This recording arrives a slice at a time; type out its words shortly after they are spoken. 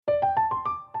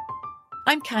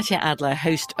I'm Katya Adler,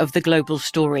 host of The Global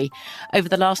Story. Over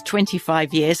the last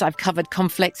 25 years, I've covered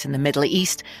conflicts in the Middle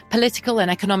East, political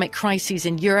and economic crises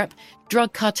in Europe,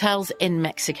 drug cartels in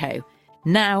Mexico.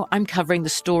 Now I'm covering the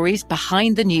stories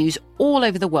behind the news all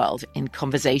over the world in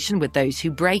conversation with those who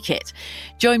break it.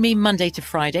 Join me Monday to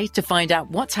Friday to find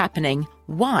out what's happening,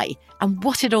 why, and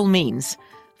what it all means.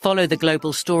 Follow The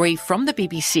Global Story from the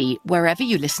BBC wherever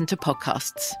you listen to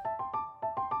podcasts.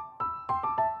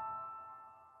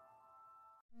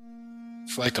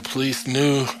 It's like the police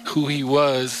knew who he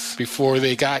was before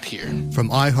they got here. From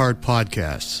iHeart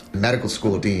Podcasts. The medical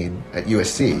school dean at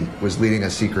USC was leading a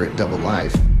secret double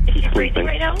life. He's breathing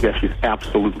right now? Yes, he's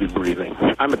absolutely breathing.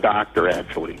 I'm a doctor,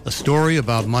 actually. A story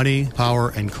about money,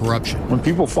 power, and corruption. When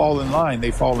people fall in line,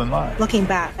 they fall in line. Looking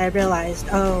back, I realized,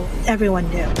 everyone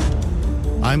knew.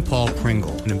 I'm Paul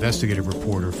Pringle, an investigative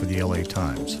reporter for the LA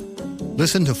Times.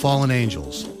 Listen to Fallen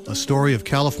Angels, a story of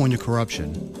California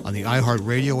corruption on the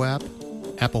iHeartRadio app,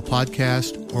 Apple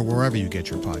Podcast, or wherever you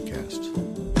get your podcasts.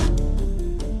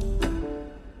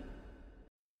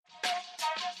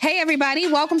 Hey, everybody.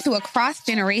 Welcome to Across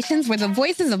Generations, where the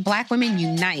voices of Black women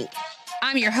unite.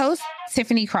 I'm your host,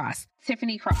 Tiffany Cross.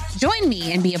 Join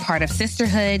me and be a part of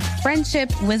sisterhood, friendship,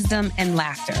 wisdom, and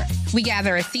laughter. We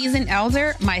gather a seasoned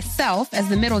elder, myself as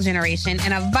the middle generation,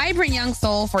 and a vibrant young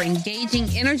soul for engaging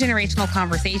intergenerational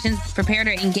conversations. Prepare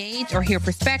to engage or hear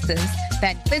perspectives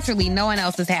that literally no one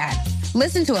else has had.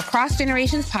 Listen to Across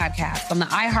Generations podcast on the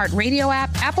iHeartRadio app,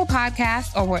 Apple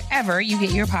Podcasts, or wherever you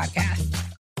get your podcasts.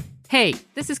 Hey,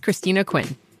 this is Christina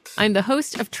Quinn. I'm the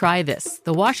host of Try This,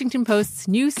 the Washington Post's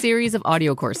new series of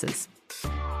audio courses.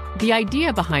 The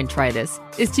idea behind Try This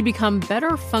is to become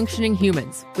better functioning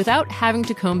humans without having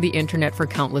to comb the internet for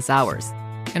countless hours.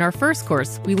 In our first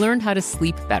course, we learned how to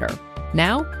sleep better.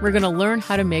 Now, we're going to learn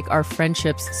how to make our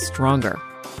friendships stronger.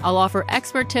 I'll offer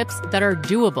expert tips that are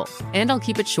doable, and I'll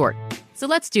keep it short. So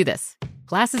let's do this.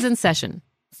 Class is in session.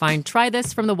 Find Try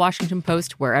This from the Washington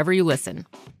Post wherever you listen.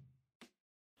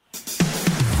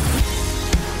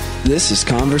 This is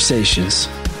Conversations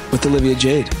with Olivia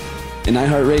Jade, an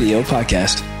iHeartRadio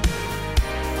podcast.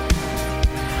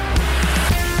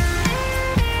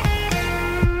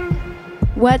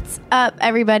 What's up,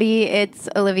 everybody? It's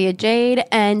Olivia Jade,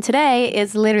 and today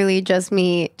is literally just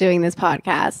me doing this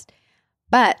podcast.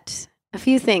 But a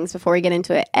few things before we get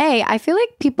into it. A, I feel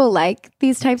like people like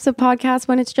these types of podcasts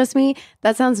when it's just me.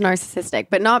 That sounds narcissistic,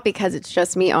 but not because it's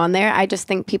just me on there. I just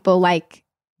think people like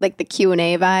the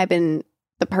Q&A vibe and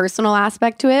the personal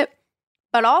aspect to it.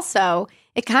 But also,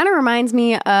 it kind of reminds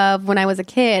me of when I was a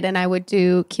kid and I would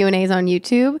do Q&As on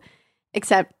YouTube,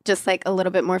 except just like a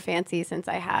little bit more fancy since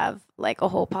I have like a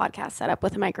whole podcast set up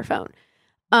with a microphone.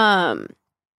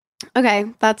 Okay,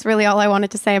 that's really all I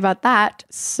wanted to say about that.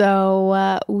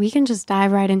 So we can just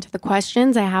dive right into the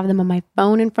questions. I have them on my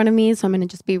phone in front of me, so I'm going to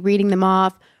just be reading them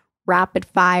off rapid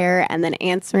fire and then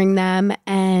answering them.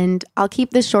 And I'll keep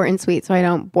this short and sweet so I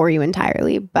don't bore you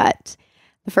entirely. But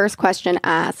the first question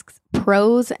asks,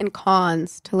 pros and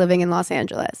cons to living in Los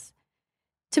Angeles.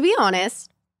 To be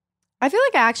honest, I feel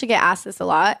like I actually get asked this a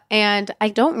lot, and I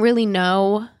don't really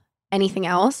know anything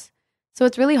else. So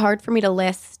it's really hard for me to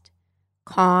list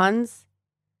cons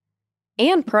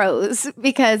and pros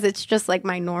because it's just like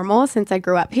my normal since I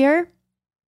grew up here.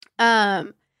 I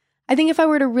think if I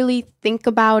were to really think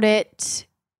about it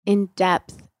in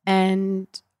depth, and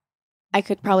I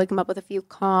could probably come up with a few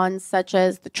cons, such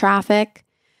as the traffic.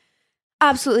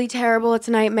 Absolutely terrible. It's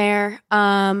a nightmare.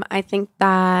 I think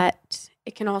that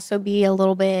it can also be a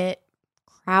little bit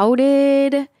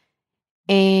crowded,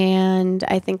 and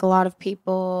I think a lot of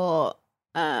people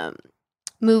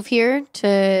move here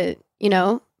to,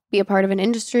 be a part of an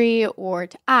industry or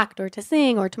to act or to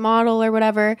sing or to model or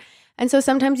whatever. And so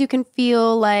sometimes you can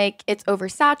feel like it's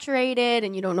oversaturated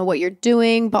and you don't know what you're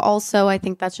doing. But also I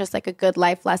think that's just like a good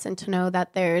life lesson to know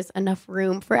that there's enough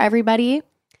room for everybody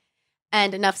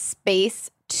and enough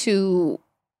space to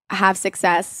have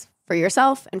success for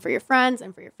yourself and for your friends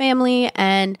and for your family.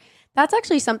 And that's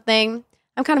actually something,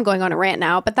 I'm kind of going on a rant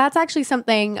now, but that's actually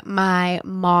something my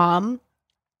mom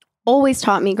always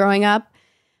taught me growing up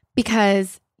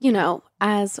because,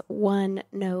 as one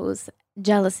knows,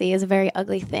 jealousy is a very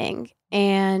ugly thing.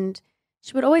 And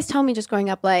she would always tell me just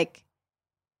growing up, like,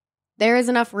 there is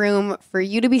enough room for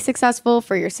you to be successful,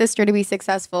 for your sister to be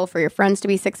successful, for your friends to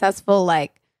be successful.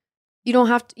 Like, you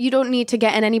don't need to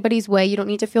get in anybody's way. You don't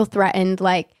need to feel threatened.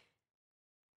 Like,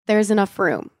 there's enough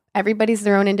room. Everybody's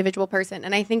their own individual person.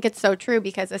 And I think it's so true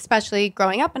because especially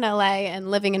growing up in LA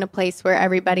and living in a place where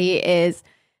everybody is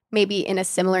maybe in a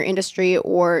similar industry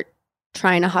or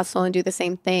trying to hustle and do the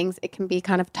same things, it can be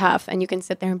kind of tough. And you can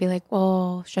sit there and be like,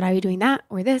 well, should I be doing that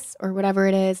or this or whatever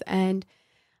it is? And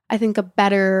I think a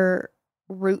better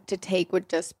route to take would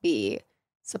just be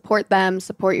support them,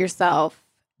 support yourself,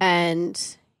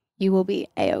 and you will be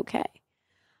A-okay.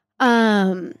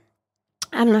 I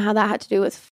don't know how that had to do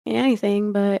with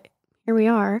anything, but here we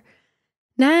are.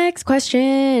 Next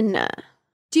question.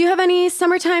 Do you have any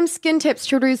summertime skin tips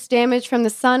to reduce damage from the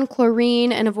sun,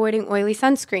 chlorine, and avoiding oily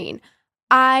sunscreen?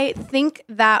 I think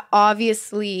that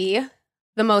obviously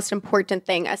the most important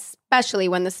thing, especially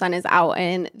when the sun is out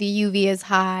and the UV is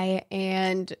high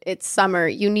and it's summer,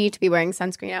 you need to be wearing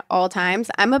sunscreen at all times.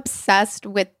 I'm obsessed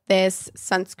with this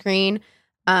sunscreen.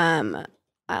 I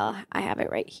have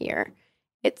it right here.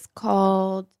 It's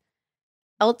called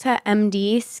Elta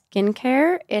MD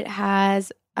Skincare. It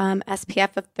has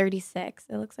SPF of 36.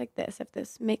 It looks like this. If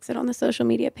this makes it on the social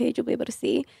media page, you'll be able to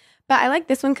see. But I like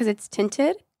this one because it's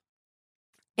tinted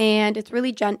and it's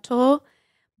really gentle,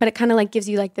 but it kind of like gives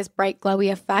you like this bright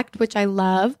glowy effect, which I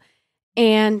love.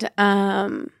 And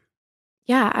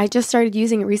yeah, I just started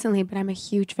using it recently, but I'm a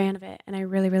huge fan of it and I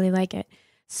really, really like it.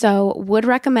 So would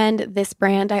recommend this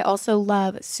brand. I also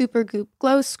love Supergoop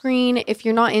Glow Screen. If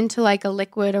you're not into like a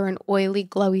liquid or an oily,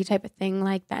 glowy type of thing,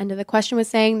 like the end of the question was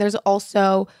saying, there's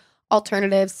also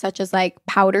alternatives such as like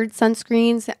powdered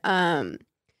sunscreens,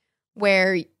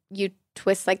 where you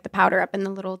twist like the powder up in the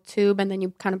little tube and then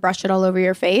you kind of brush it all over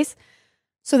your face.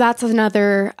 So that's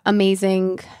another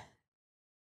amazing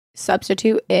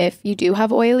substitute if you do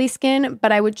have oily skin.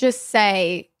 But I would just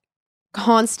say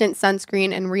constant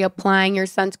sunscreen and reapplying your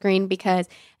sunscreen, because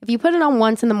if you put it on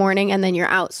once in the morning and then you're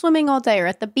out swimming all day or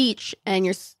at the beach and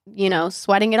you're,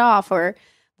 sweating it off or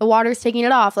the water's taking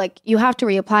it off, like you have to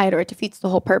reapply it or it defeats the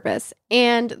whole purpose.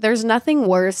 And there's nothing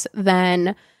worse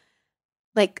than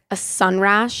like a sun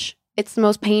rash. It's the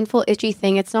most painful, itchy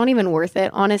thing. It's not even worth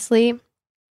it, honestly.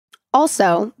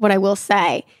 Also, what I will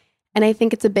say, and I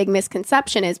think it's a big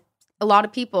misconception, is a lot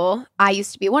of people, I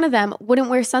used to be one of them, wouldn't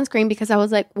wear sunscreen because I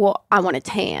was like, well, I want to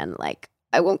tan. Like,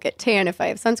 I won't get tan if I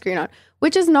have sunscreen on,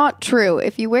 which is not true.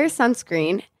 If you wear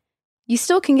sunscreen, you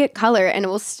still can get color and it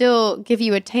will still give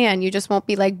you a tan. You just won't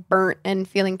be like burnt and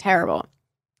feeling terrible.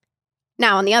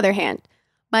 Now, on the other hand,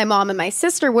 my mom and my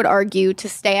sister would argue to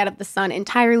stay out of the sun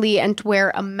entirely and to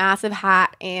wear a massive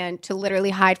hat and to literally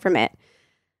hide from it,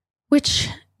 which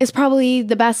is probably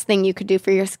the best thing you could do for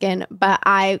your skin. But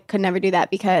I could never do that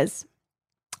because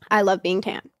I love being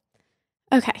tan.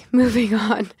 Okay, moving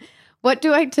on. What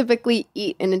do I typically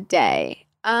eat in a day?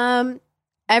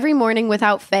 Every morning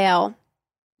without fail,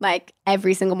 like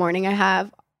every single morning, I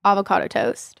have avocado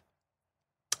toast.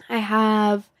 I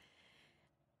have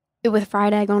it with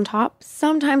fried egg on top,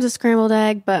 sometimes a scrambled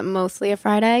egg, but mostly a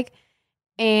fried egg.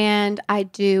 And I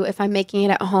do, if I'm making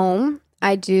it at home,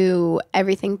 I do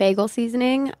everything bagel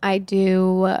seasoning. I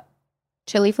do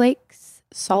chili flakes,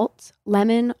 salt,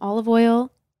 lemon, olive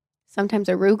oil, sometimes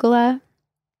arugula.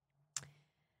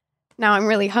 Now I'm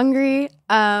really hungry.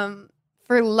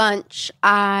 For lunch,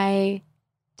 I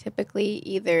typically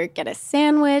either get a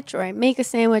sandwich or I make a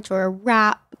sandwich or a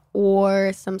wrap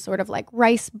or some sort of like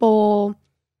rice bowl.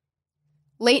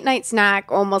 Late night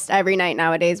snack almost every night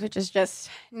nowadays, which is just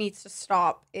needs to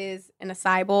stop, is an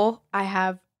acai bowl. I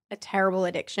have a terrible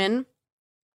addiction.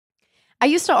 I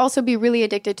used to also be really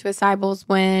addicted to acai bowls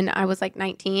when I was like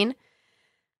 19.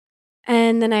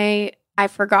 And then I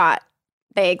forgot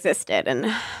they existed.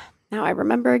 And now I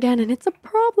remember again and it's a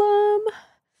problem.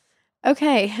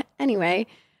 Okay, anyway.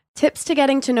 Tips to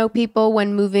getting to know people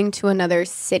when moving to another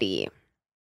city.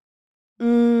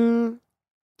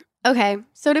 Okay,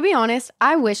 so to be honest,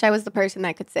 I wish I was the person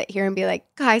that could sit here and be like,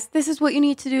 guys, this is what you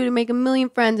need to do to make a million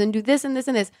friends and do this and this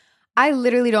and this. I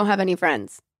literally don't have any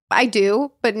friends. I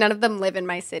do, but none of them live in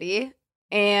my city.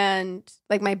 And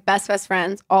like my best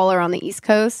friends all are on the East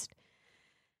Coast.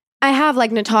 I have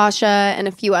like Natasha and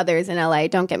a few others in LA,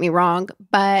 don't get me wrong,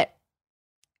 but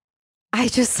I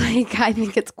just like, I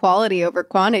think it's quality over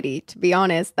quantity, to be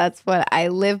honest. That's what I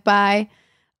live by.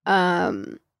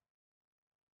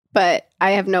 But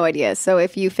I have no idea. So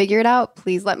if you figure it out,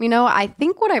 please let me know. I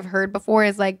think what I've heard before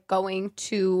is like going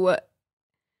to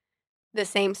the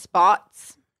same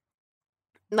spots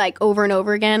like over and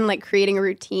over again, like creating a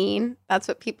routine. That's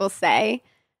what people say.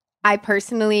 I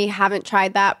personally haven't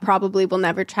tried that, probably will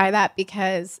never try that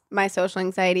because my social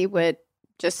anxiety would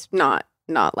just not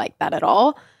like that at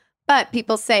all. But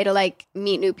people say to like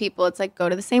meet new people, it's like go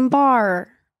to the same bar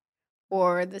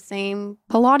or the same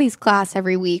Pilates class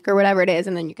every week or whatever it is.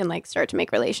 And then you can like start to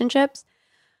make relationships.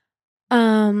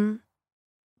 Yeah,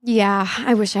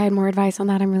 I wish I had more advice on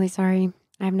that. I'm really sorry.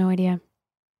 I have no idea.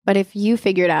 But if you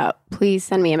figure it out, please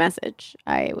send me a message.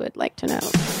 I would like to know.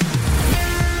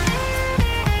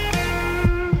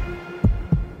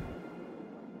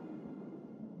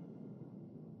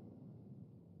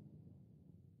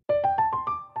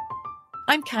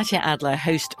 I'm Katya Adler,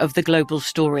 host of The Global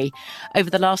Story. Over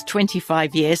the last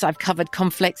 25 years, I've covered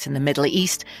conflicts in the Middle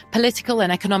East, political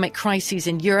and economic crises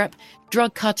in Europe,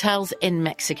 drug cartels in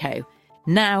Mexico.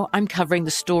 Now I'm covering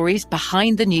the stories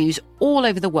behind the news all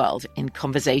over the world in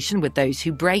conversation with those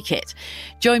who break it.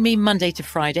 Join me Monday to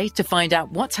Friday to find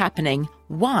out what's happening,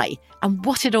 why, and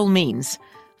what it all means.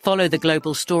 Follow The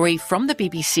Global Story from the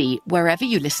BBC wherever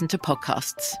you listen to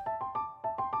podcasts.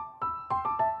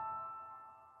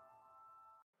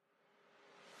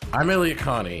 I'm Elliot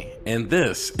Connie, and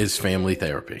this is Family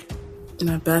Therapy.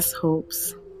 My best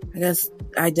hopes, I guess,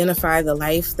 identify the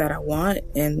life that I want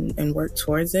and work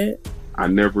towards it. I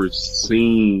never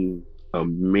seen a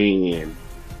man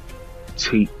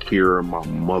take care of my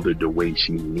mother the way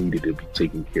she needed to be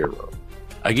taken care of.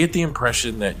 I get the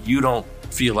impression that you don't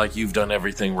feel like you've done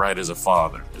everything right as a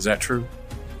father. Is that true?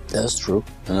 That's true,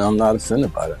 and I'm not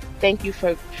offended by that. Thank you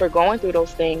for going through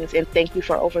those things, and thank you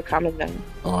for overcoming them.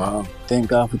 Wow. Thank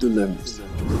God for deliverance.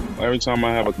 Every time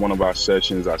I have one of our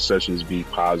sessions be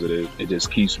positive. It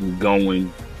just keeps me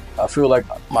going. I feel like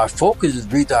my focus is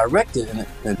redirected in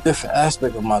a different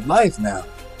aspect of my life now.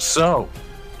 So,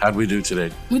 how'd we do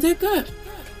today? We did good.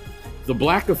 The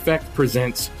Black Effect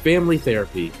presents Family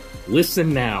Therapy.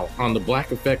 Listen now on the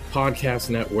Black Effect Podcast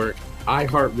Network,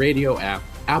 iHeartRadio app,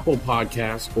 Apple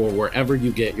Podcasts, or wherever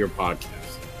you get your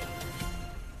podcasts.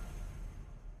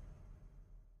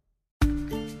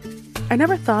 I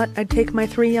never thought I'd take my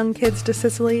 3 young kids to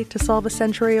Sicily to solve a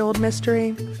century-old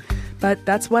mystery. But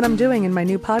that's what I'm doing in my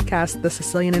new podcast, The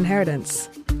Sicilian Inheritance.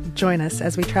 Join us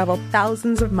as we travel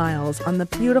thousands of miles on the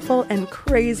beautiful and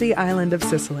crazy island of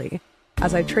Sicily,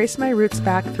 as I trace my roots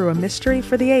back through a mystery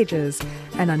for the ages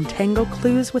and untangle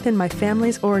clues within my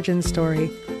family's origin story,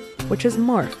 which has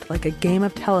morphed like a game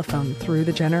of telephone through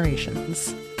the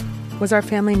generations. Was our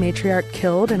family matriarch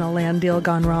killed in a land deal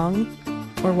gone wrong?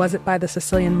 Or was it by the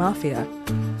Sicilian mafia?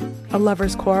 A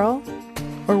lover's quarrel?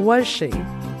 Or was she,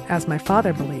 as my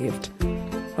father believed,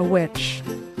 a witch?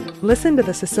 Listen to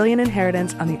The Sicilian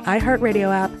Inheritance on the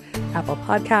iHeartRadio app, Apple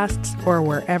Podcasts, or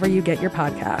wherever you get your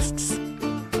podcasts.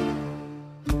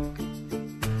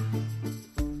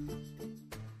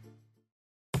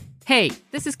 Hey,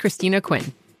 this is Christina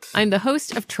Quinn. I'm the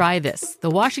host of Try This,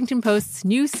 the Washington Post's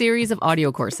new series of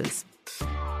audio courses.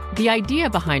 The idea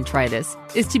behind Try This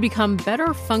is to become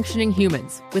better functioning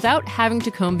humans without having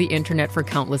to comb the internet for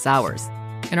countless hours.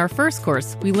 In our first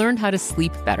course, we learned how to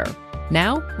sleep better.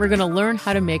 Now, we're going to learn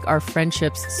how to make our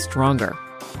friendships stronger.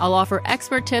 I'll offer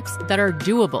expert tips that are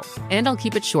doable, and I'll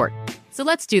keep it short. So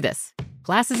let's do this.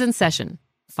 Class is in session.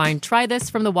 Find Try This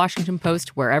from the Washington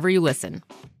Post wherever you listen.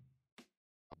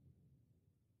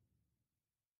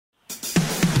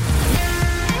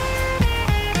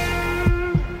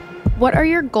 What are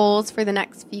your goals for the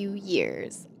next few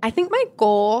years? I think my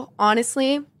goal,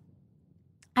 honestly,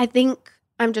 I think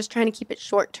I'm just trying to keep it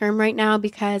short term right now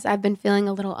because I've been feeling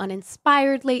a little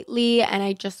uninspired lately and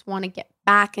I just want to get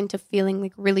back into feeling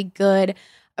like really good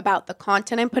about the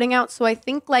content I'm putting out. So I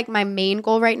think like my main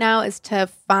goal right now is to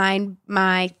find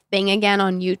my thing again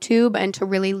on YouTube and to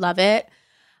really love it.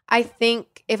 I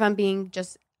think if I'm being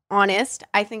just honest,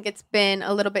 I think it's been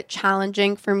a little bit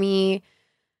challenging for me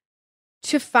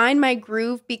to find my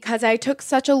groove because I took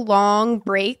such a long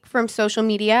break from social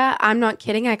media. I'm not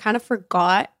kidding. I kind of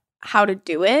forgot how to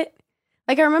do it.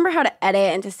 Like I remember how to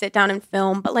edit and to sit down and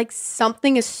film, but like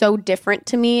something is so different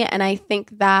to me. And I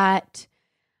think that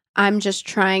I'm just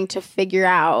trying to figure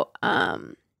out how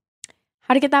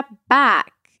to get that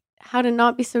back, how to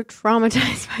not be so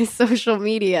traumatized by social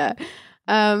media.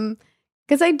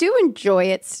 Because I do enjoy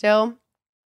it still,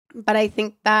 but I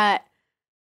think that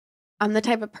I'm the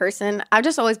type of person, I've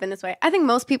just always been this way. I think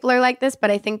most people are like this, but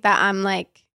I think that I'm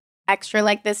like extra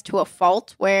like this to a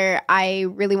fault where I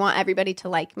really want everybody to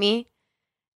like me.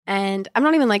 And I'm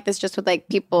not even like this just with like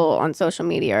people on social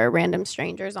media or random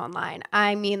strangers online.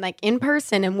 I mean like in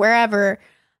person and wherever,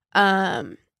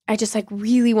 I just like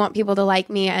really want people to like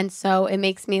me. And so it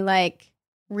makes me like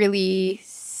really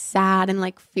sad and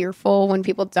like fearful when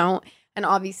people don't. And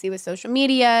obviously with social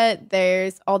media,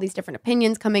 there's all these different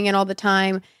opinions coming in all the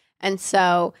time. And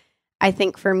so I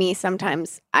think for me,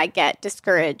 sometimes I get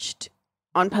discouraged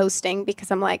on posting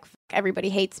because I'm like, everybody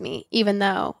hates me, even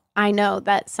though I know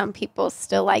that some people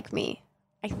still like me,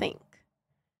 I think.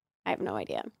 I have no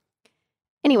idea.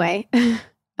 Anyway,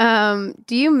 do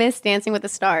you miss Dancing with the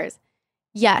Stars?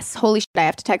 Yes. Holy shit, I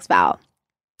have to text Val.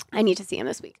 I need to see him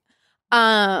this week.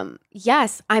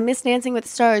 Yes, I miss Dancing with the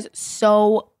Stars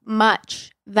so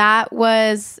much. That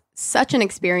was such an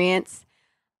experience.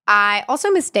 I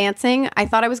also miss dancing. I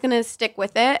thought I was going to stick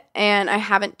with it, and I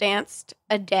haven't danced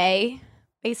a day,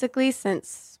 basically,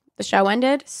 since the show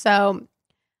ended. So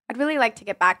I'd really like to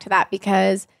get back to that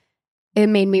because it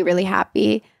made me really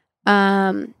happy.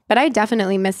 But I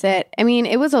definitely miss it. I mean,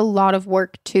 it was a lot of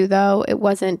work too, though. It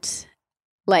wasn't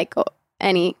like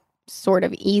any sort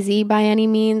of easy by any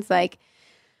means. Like,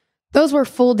 those were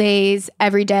full days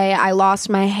every day. I lost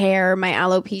my hair. My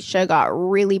alopecia got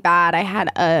really bad. I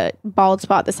had a bald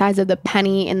spot the size of the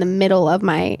penny in the middle of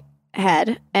my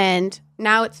head. And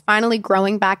now it's finally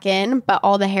growing back in, but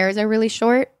all the hairs are really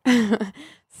short.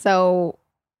 So,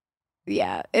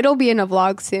 yeah, it'll be in a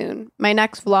vlog soon. My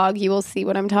next vlog, you will see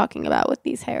what I'm talking about with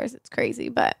these hairs. It's crazy,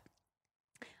 but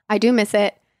I do miss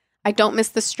it. I don't miss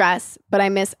the stress, but I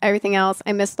miss everything else.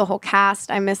 I miss the whole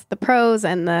cast. I miss the pros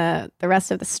and the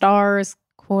rest of the stars,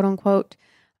 quote unquote.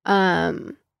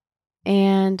 And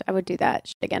I would do that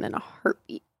shit again in a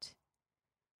heartbeat.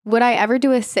 Would I ever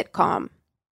do a sitcom?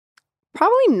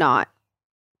 Probably not.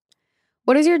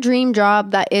 What is your dream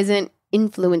job that isn't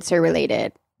influencer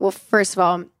related? Well, first of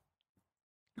all,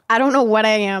 I don't know what I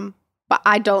am, but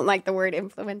I don't like the word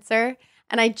influencer.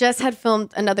 And I just had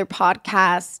filmed another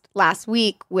podcast last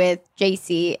week with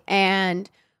JC, and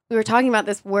we were talking about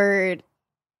this word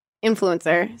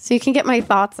influencer. So you can get my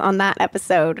thoughts on that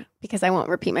episode because I won't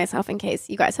repeat myself in case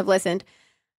you guys have listened.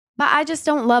 But I just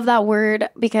don't love that word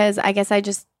because I guess I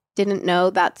just didn't know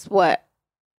that's what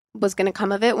was going to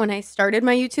come of it when I started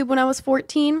my YouTube when I was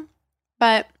 14.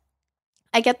 But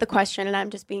I get the question and I'm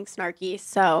just being snarky.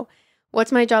 So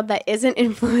what's my job that isn't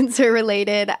influencer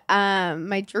related?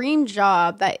 My dream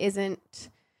job that isn't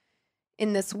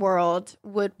in this world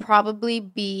would probably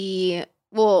be,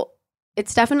 well,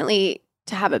 it's definitely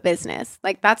to have a business.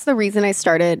 Like, that's the reason I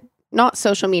started, not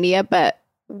social media, but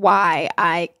why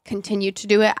I continued to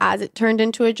do it as it turned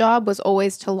into a job was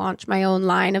always to launch my own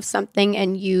line of something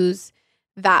and use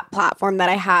that platform that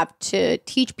I have to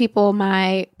teach people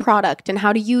my product and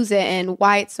how to use it and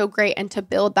why it's so great, and to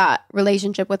build that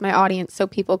relationship with my audience so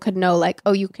people could know, like,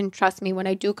 oh, you can trust me when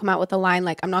I do come out with a line.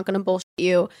 Like, I'm not going to bullshit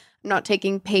you. I'm not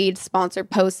taking paid sponsored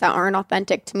posts that aren't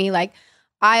authentic to me. Like,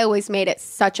 I always made it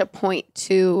such a point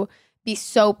to be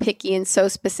so picky and so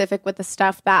specific with the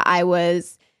stuff that I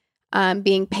was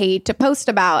being paid to post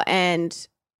about, and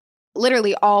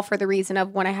literally all for the reason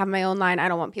of when I have my own line, I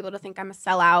don't want people to think I'm a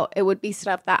sellout. It would be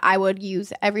stuff that I would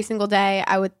use every single day.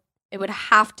 It would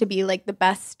have to be like the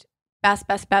best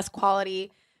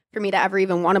quality for me to ever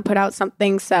even want to put out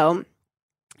something. So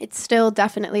it's still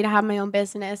definitely to have my own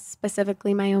business,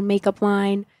 specifically my own makeup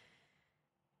line.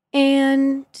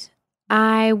 And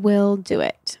I will do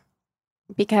it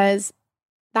because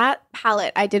that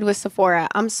palette I did with Sephora,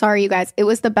 I'm sorry, you guys, it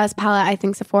was the best palette I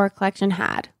think Sephora collection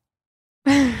had.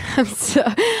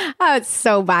 It's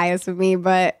so biased with me,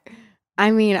 but I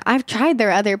mean, I've tried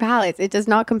their other palettes. It does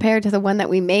not compare to the one that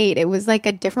we made. It was like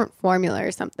a different formula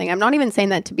or something. I'm not even saying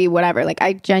that to be whatever. Like,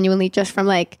 I genuinely, just from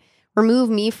like, remove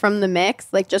me from the mix,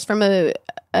 like just from a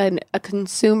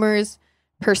consumer's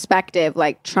perspective,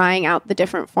 like trying out the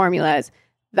different formulas,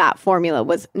 that formula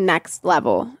was next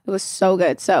level. It was so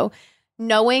good. So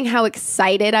knowing how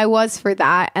excited I was for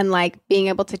that and like being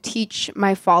able to teach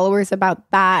my followers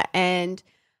about that and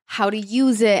how to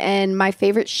use it and my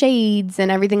favorite shades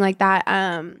and everything like that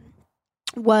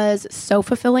was so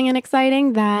fulfilling and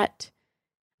exciting that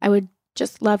I would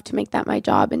just love to make that my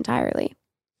job entirely.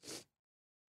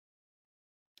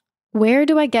 Where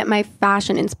do I get my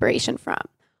fashion inspiration from?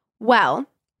 Well,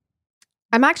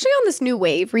 I'm actually on this new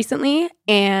wave recently,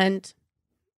 and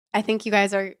I think you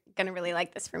guys are going to really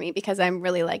like this for me because I'm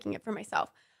really liking it for myself.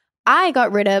 I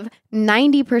got rid of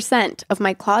 90% of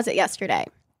my closet yesterday.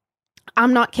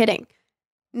 I'm not kidding.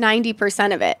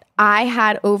 90% of it. I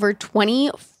had over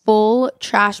 20 full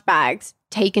trash bags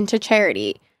taken to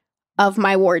charity of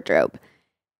my wardrobe.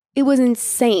 It was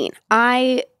insane.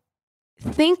 I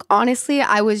think, honestly,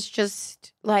 I was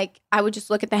just like, I would just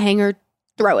look at the hanger,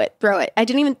 throw it. I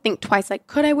didn't even think twice, like,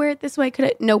 could I wear it this way? Could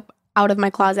I? Nope. Out of my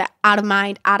closet, out of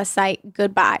mind, out of sight,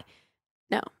 goodbye.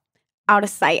 No, out of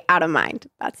sight, out of mind.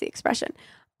 That's the expression.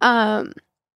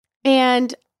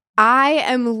 And I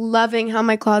am loving how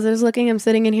my closet is looking. I'm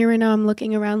sitting in here right now. I'm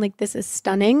looking around like, this is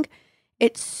stunning.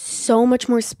 It's so much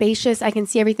more spacious. I can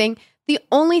see everything. The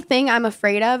only thing I'm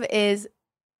afraid of is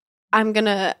I'm going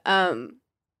to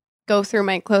go through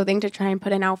my clothing to try and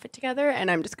put an outfit together.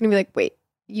 And I'm just going to be like, wait,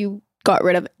 you got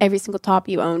rid of every single top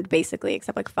you owned, basically,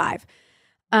 except like 5.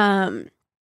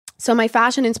 So my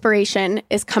fashion inspiration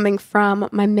is coming from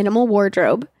my minimal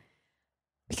wardrobe.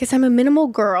 because I'm a minimal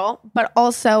girl, but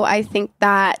also I think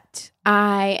that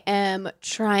I am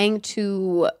trying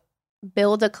to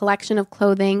build a collection of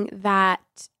clothing that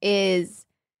is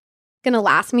going to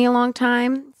last me a long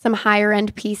time. Some higher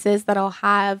end pieces that I'll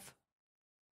have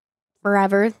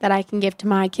forever that I can give to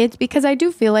my kids, because I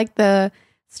do feel like the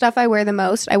stuff I wear the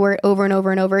most, I wear it over and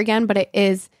over and over again, but it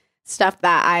is stuff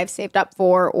that I've saved up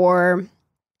for, or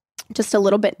just a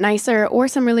little bit nicer, or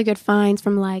some really good finds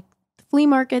from like flea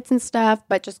markets and stuff,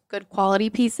 but just good quality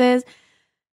pieces.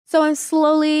 So I'm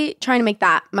slowly trying to make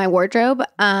that my wardrobe.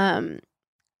 A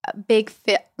big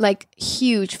fit, like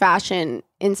huge fashion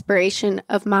inspiration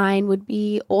of mine would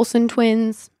be Olsen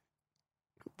twins.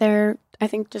 They're, I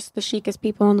think, just the chicest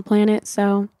people on the planet.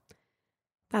 So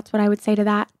that's what I would say to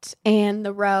that. And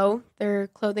The Row, their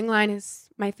clothing line, is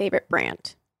my favorite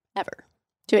brand ever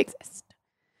to exist.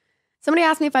 Somebody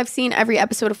asked me if I've seen every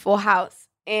episode of Full House.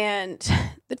 And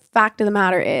the fact of the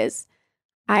matter is,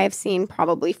 I have seen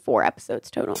probably 4 episodes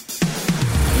total.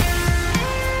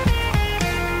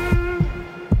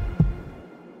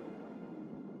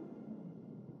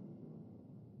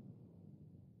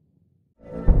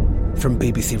 From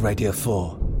BBC Radio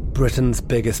 4, Britain's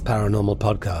biggest paranormal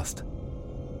podcast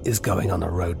is going on a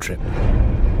road trip.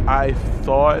 I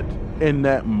thought in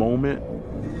that moment,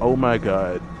 oh my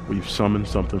God, we've summoned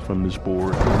something from this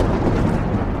board.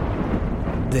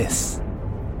 This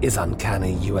is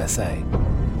Uncanny USA.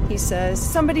 He says,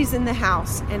 somebody's in the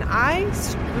house, and I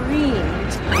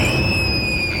screamed.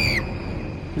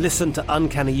 Listen to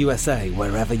Uncanny USA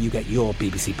wherever you get your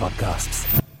BBC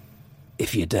podcasts,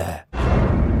 if you dare.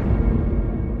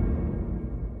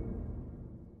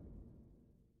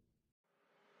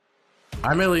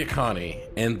 I'm Elliot Connie,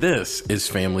 and this is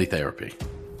Family Therapy.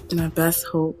 My best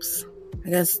hopes,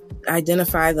 I guess,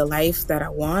 identify the life that I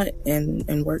want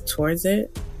and work towards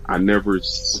it. I never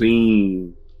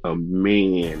seen a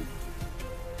man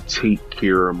take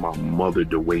care of my mother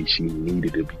the way she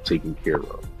needed to be taken care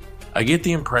of. I get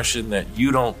the impression that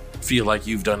you don't feel like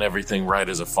you've done everything right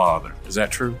as a father. Is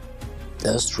that true?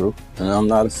 That's true, and I'm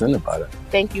not offended by that.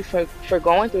 Thank you for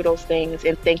going through those things,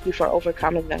 and thank you for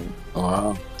overcoming them.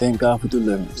 Wow. Thank God for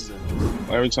deliverance.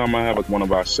 Every time I have one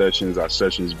of our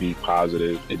sessions be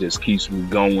positive. It just keeps me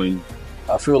going.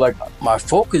 I feel like my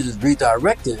focus is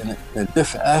redirected in a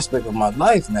different aspect of my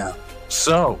life now.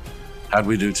 So, how'd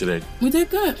we do today? We did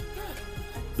good.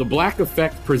 The Black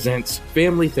Effect presents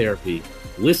Family Therapy.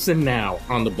 Listen now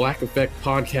on the Black Effect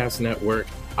Podcast Network,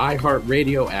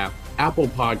 iHeartRadio app, Apple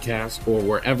Podcasts, or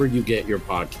wherever you get your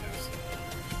podcasts.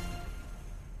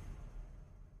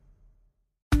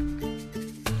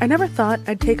 I never thought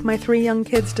I'd take my 3 young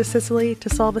kids to Sicily to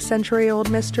solve a century-old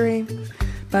mystery,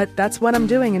 but that's what I'm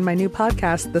doing in my new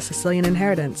podcast, The Sicilian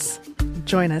Inheritance.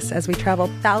 Join us as we travel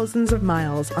thousands of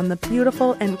miles on the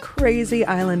beautiful and crazy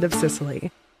island of Sicily,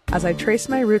 as I trace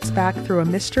my roots back through a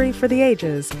mystery for the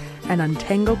ages and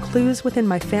untangle clues within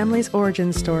my family's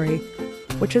origin story,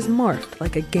 which has morphed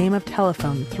like a game of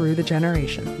telephone through the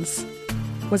generations.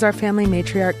 Was our family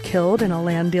matriarch killed in a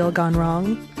land deal gone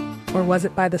wrong? Or was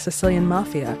it by the Sicilian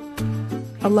mafia?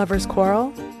 A lover's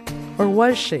quarrel? Or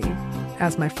was she,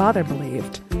 as my father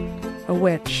believed, a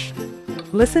witch?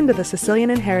 Listen to The Sicilian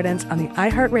Inheritance on the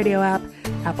iHeartRadio app,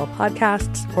 Apple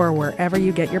Podcasts, or wherever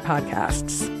you get your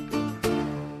podcasts.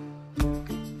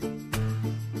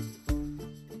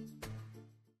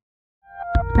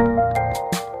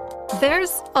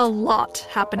 There's a lot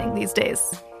happening these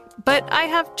days, but I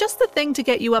have just the thing to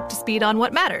get you up to speed on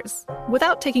what matters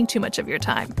without taking too much of your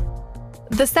time.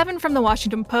 The 7 from the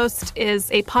Washington Post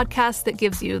is a podcast that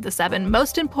gives you the 7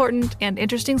 most important and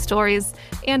interesting stories,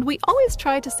 and we always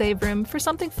try to save room for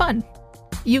something fun.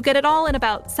 You get it all in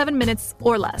about 7 minutes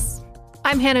or less.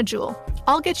 I'm Hannah Jewell.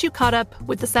 I'll get you caught up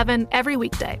with the 7 every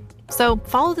weekday. So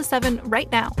follow the 7 right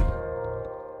now.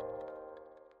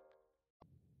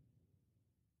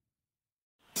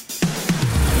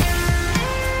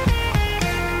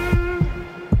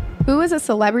 Who is a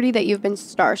celebrity that you've been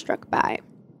starstruck by?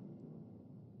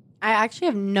 I actually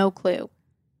have no clue.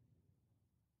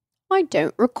 I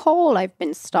don't recall I've been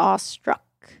starstruck.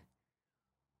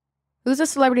 Who's a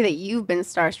celebrity that you've been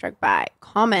starstruck by?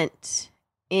 Comment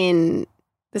in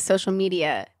the social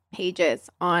media pages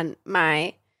on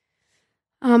my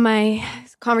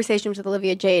Conversations with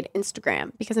Olivia Jade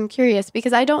Instagram, because I'm curious,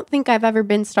 because I don't think I've ever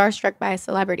been starstruck by a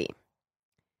celebrity.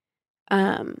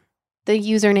 The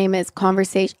username is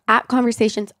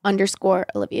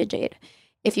 @conversations_Olivia Jade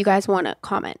if you guys want to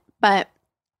comment. But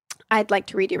I'd like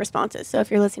to read your responses. So if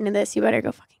you're listening to this, you better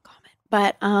go fucking comment.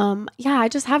 But yeah, I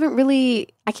just haven't really,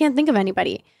 I can't think of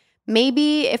anybody.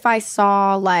 Maybe if I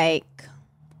saw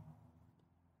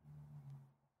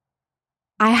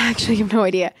I actually have no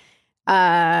idea.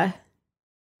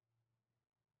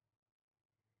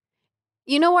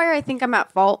 You know where I think I'm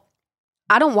at fault?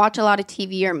 I don't watch a lot of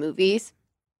TV or movies.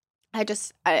 I'd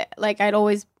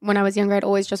always, when I was younger, I'd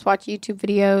always just watch YouTube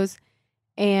videos,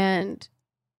 and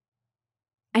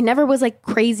I never was like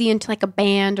crazy into like a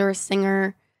band or a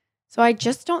singer. So I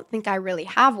just don't think I really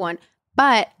have one,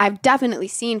 but I've definitely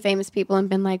seen famous people and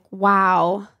been like,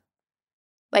 wow,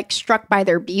 like struck by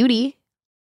their beauty.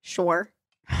 Sure.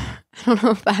 I don't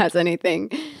know if that has anything.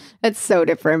 That's so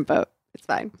different, but it's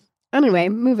fine. Anyway,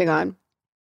 moving on.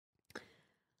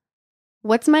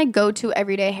 What's my go-to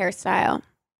everyday hairstyle?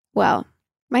 Well,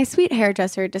 my sweet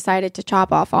hairdresser decided to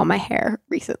chop off all my hair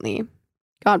recently.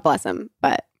 God bless him,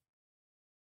 but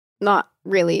not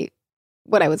really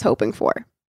what I was hoping for.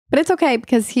 But it's okay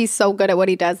because he's so good at what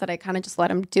he does that I kind of just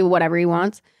let him do whatever he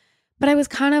wants. But I was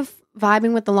kind of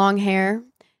vibing with the long hair,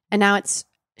 and now it's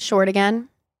short again,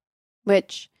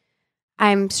 which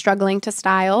I'm struggling to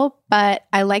style. But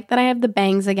I like that I have the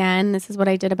bangs again. This is what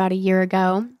I did about a year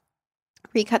ago.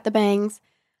 Recut the bangs.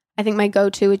 I think my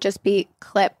go-to would just be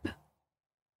clip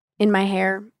in my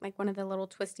hair, like one of the little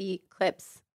twisty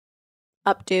clips,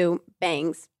 updo,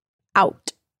 bangs,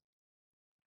 out.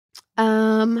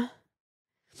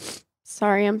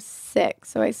 Sorry, I'm sick,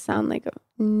 so I sound like a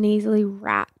nasally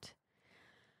rat.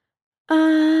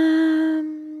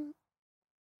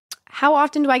 How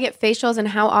often do I get facials and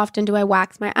how often do I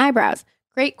wax my eyebrows?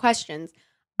 Great questions.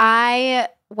 I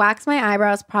wax my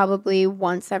eyebrows probably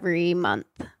once every month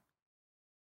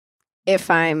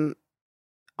if I'm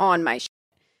on my shit.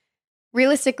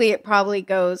 Realistically, it probably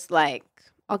goes like,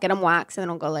 I'll get them waxed and then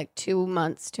I'll go like 2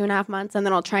 months, 2.5 months, and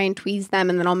then I'll try and tweeze them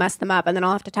and then I'll mess them up and then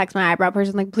I'll have to text my eyebrow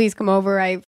person like, please come over,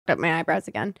 I fucked up my eyebrows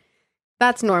again.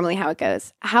 That's normally how it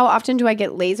goes. How often do I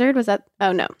get lasered? Was that,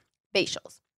 oh no,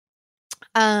 facials.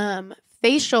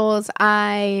 Facials,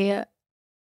 I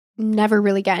never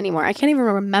really get anymore. I can't even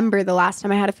remember the last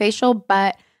time I had a facial,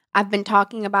 but I've been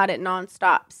talking about it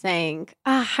nonstop saying,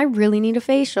 I really need a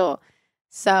facial.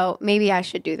 So maybe I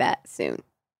should do that soon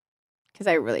because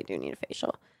I really do need a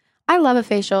facial. I love a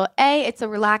facial. A, it's a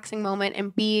relaxing moment,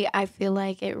 and B, I feel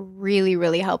like it really,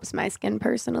 really helps my skin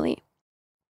personally.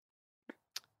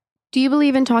 Do you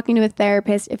believe in talking to a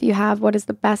therapist? If you have, what is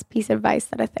the best piece of advice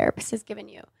that a therapist has given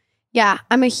you? Yeah,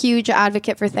 I'm a huge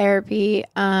advocate for therapy.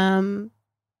 I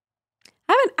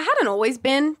hadn't always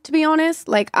been, to be honest.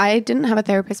 Like, I didn't have a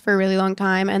therapist for a really long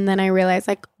time, and then I realized,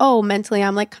 like, oh, mentally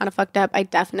I'm like kind of fucked up. I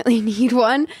definitely need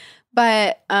one.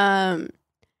 But I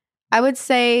would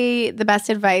say the best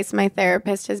advice my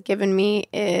therapist has given me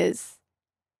is,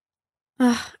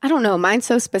 I don't know, mine's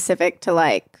so specific to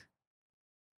like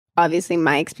obviously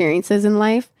my experiences in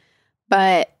life,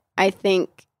 but I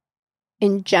think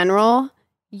in general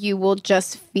you will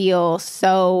just feel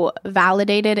so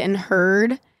validated and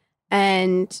heard,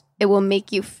 and it will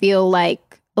make you feel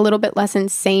like a little bit less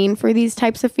insane for these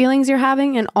types of feelings you're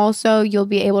having. And also you'll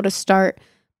be able to start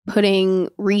putting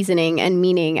reasoning and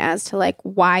meaning as to like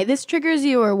why this triggers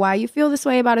you or why you feel this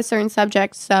way about a certain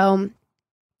subject. So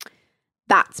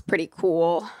that's pretty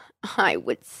cool, I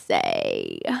would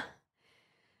say.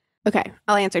 Okay,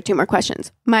 I'll answer 2 more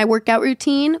questions. My workout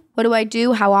routine. What do I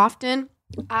do? How often?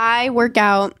 I work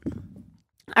out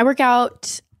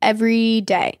every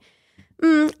day.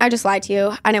 I just lied to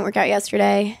you. I didn't work out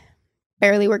yesterday.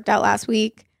 Barely worked out last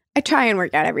week. I try and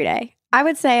work out every day. I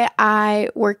would say I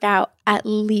work out at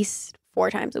least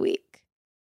 4 times a week.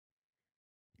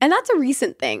 And that's a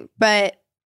recent thing, but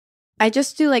I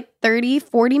just do like 30,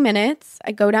 40 minutes.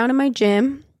 I go down to my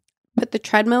gym, put the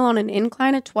treadmill on an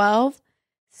incline of 12,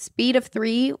 speed of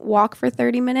 3, walk for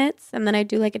 30 minutes, and then I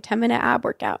do like a 10-minute ab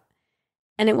workout.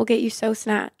 And it will get you so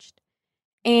snatched.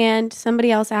 And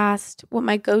somebody else asked what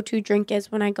my go-to drink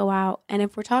is when I go out. And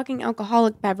if we're talking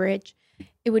alcoholic beverage,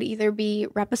 it would either be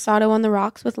Reposado on the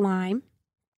rocks with lime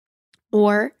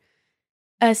or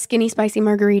a skinny spicy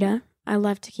margarita. I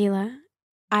love tequila.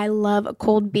 I love a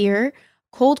cold beer.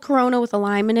 Cold Corona with a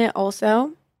lime in it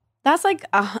also. That's like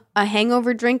a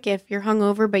hangover drink if you're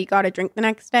hungover but you got to drink the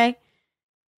next day.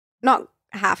 Not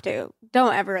have to.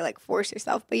 Don't ever like force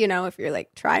yourself. But you know, if you're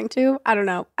like trying to, I don't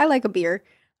know. I like a beer.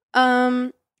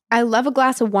 I love a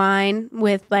glass of wine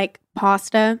with like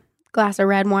pasta, glass of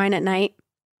red wine at night.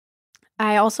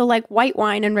 I also like white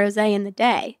wine and rosé in the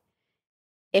day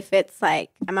if it's like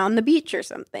I'm on the beach or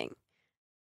something.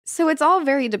 So it's all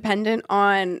very dependent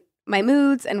on my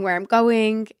moods and where I'm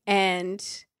going and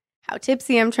how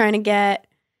tipsy I'm trying to get.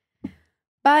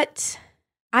 But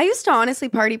I used to honestly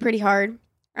party pretty hard.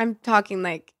 I'm talking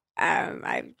like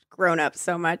I've grown up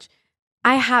so much.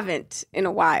 I haven't in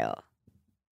a while.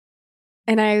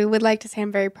 And I would like to say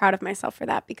I'm very proud of myself for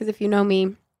that, because if you know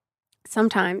me,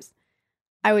 sometimes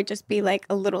I would just be like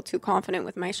a little too confident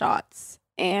with my shots,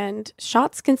 and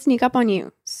shots can sneak up on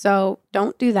you. So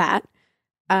don't do that.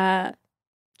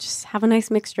 Just have a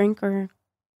nice mixed drink or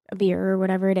a beer or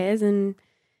whatever it is. And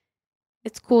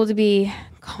it's cool to be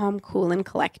calm, cool, and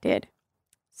collected.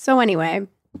 So anyway,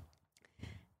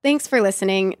 thanks for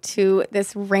listening to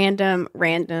this random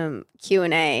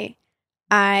Q&A.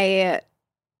 I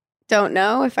don't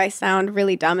know if I sound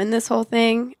really dumb in this whole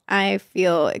thing. I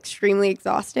feel extremely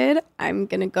exhausted. I'm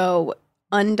going to go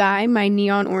undye my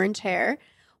neon orange hair.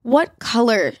 What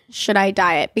color should I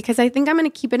dye it? Because I think I'm going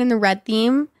to keep it in the red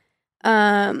theme.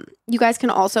 You guys can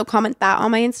also comment that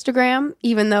on my Instagram,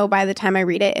 even though by the time I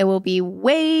read it, it will be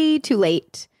way too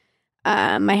late.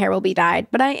 My hair will be dyed,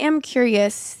 but I am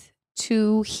curious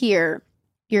to hear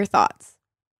your thoughts.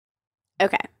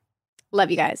 Okay. Love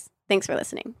you guys. Thanks for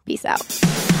listening. Peace out.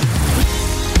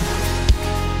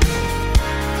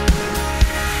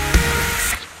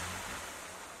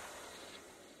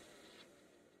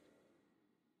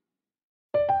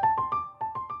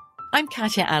 I'm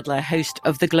Katya Adler, host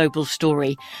of The Global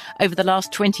Story. Over the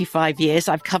last 25 years,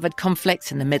 I've covered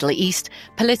conflicts in the Middle East,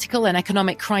 political and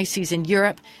economic crises in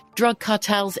Europe, drug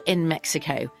cartels in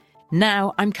Mexico.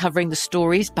 Now I'm covering the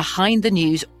stories behind the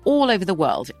news all over the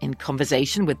world in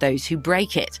conversation with those who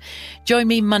break it. Join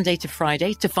me Monday to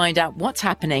Friday to find out what's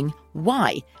happening,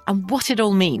 why, and what it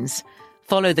all means.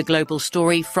 Follow The Global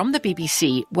Story from the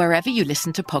BBC wherever you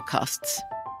listen to podcasts.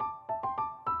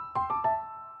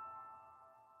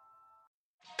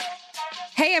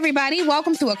 Hey, everybody.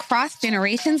 Welcome to Across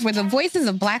Generations, where the voices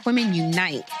of Black women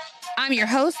unite. I'm your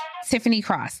host, Tiffany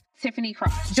Cross.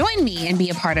 Join me and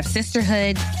be a part of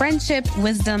sisterhood, friendship,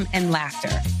 wisdom, and laughter.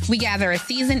 We gather a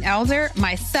seasoned elder,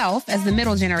 myself as the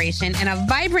middle generation, and a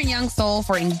vibrant young soul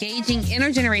for engaging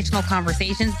intergenerational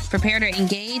conversations. Prepare to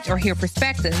engage or hear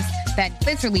perspectives that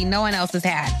literally no one else has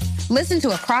had. Listen to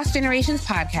Across Generations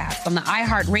podcast on the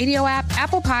iHeartRadio app,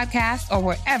 Apple Podcasts, or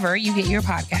wherever you get your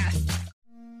podcasts.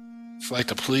 It's like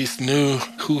the police knew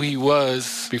who he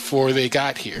was before they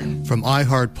got here. From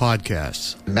iHeart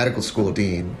Podcasts. The medical school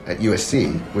dean at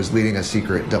USC was leading a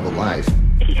secret double life.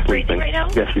 She's breathing right now?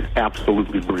 Yes, she's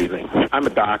absolutely breathing. I'm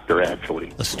a doctor,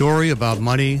 actually. A story about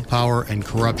money, power, and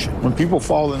corruption. When people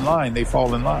fall in line, they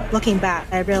fall in line. Looking back,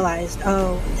 I realized,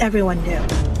 everyone knew.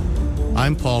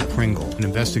 I'm Paul Pringle, an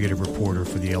investigative reporter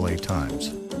for the LA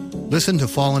Times. Listen to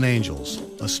Fallen Angels,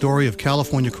 a story of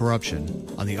California corruption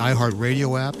on the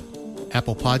iHeartRadio app,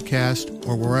 Apple Podcast,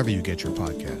 or wherever you get your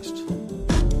podcasts.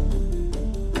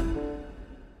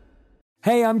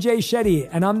 Hey, I'm Jay Shetty,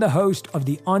 and I'm the host of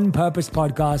the On Purpose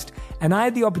podcast, and I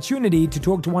had the opportunity to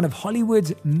talk to one of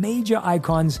Hollywood's major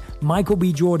icons, Michael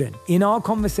B. Jordan. In our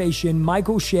conversation,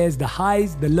 Michael shares the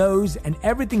highs, the lows, and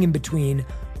everything in between,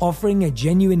 offering a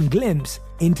genuine glimpse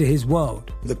into his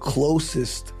world. The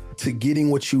closest to getting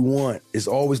what you want is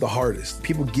always the hardest.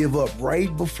 People give up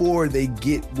right before they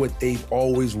get what they've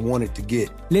always wanted to get.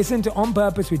 Listen to On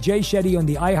Purpose with Jay Shetty on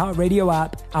the iHeartRadio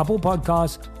app, Apple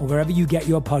Podcasts, or wherever you get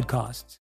your podcasts.